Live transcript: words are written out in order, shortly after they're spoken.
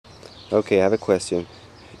Okay, I have a question.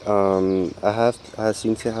 I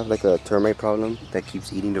seem to have like a termite problem that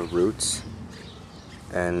keeps eating the roots,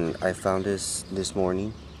 and I found this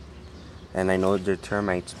morning, and I know they're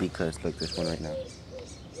termites because look, this one right now.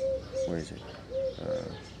 Where is it?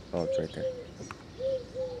 Oh, it's right there.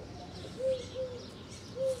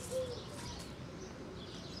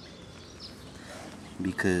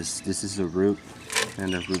 Because this is the root,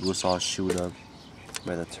 and the root was all chewed up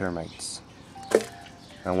by the termites.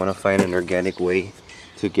 I want to find an organic way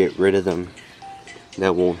to get rid of them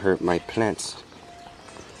that won't hurt my plants.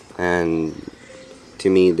 And to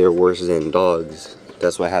me, they're worse than dogs.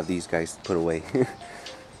 That's why I have these guys put away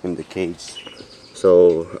in the cage.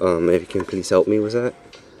 So if you can please help me with that.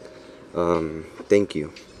 Thank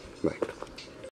you. Bye.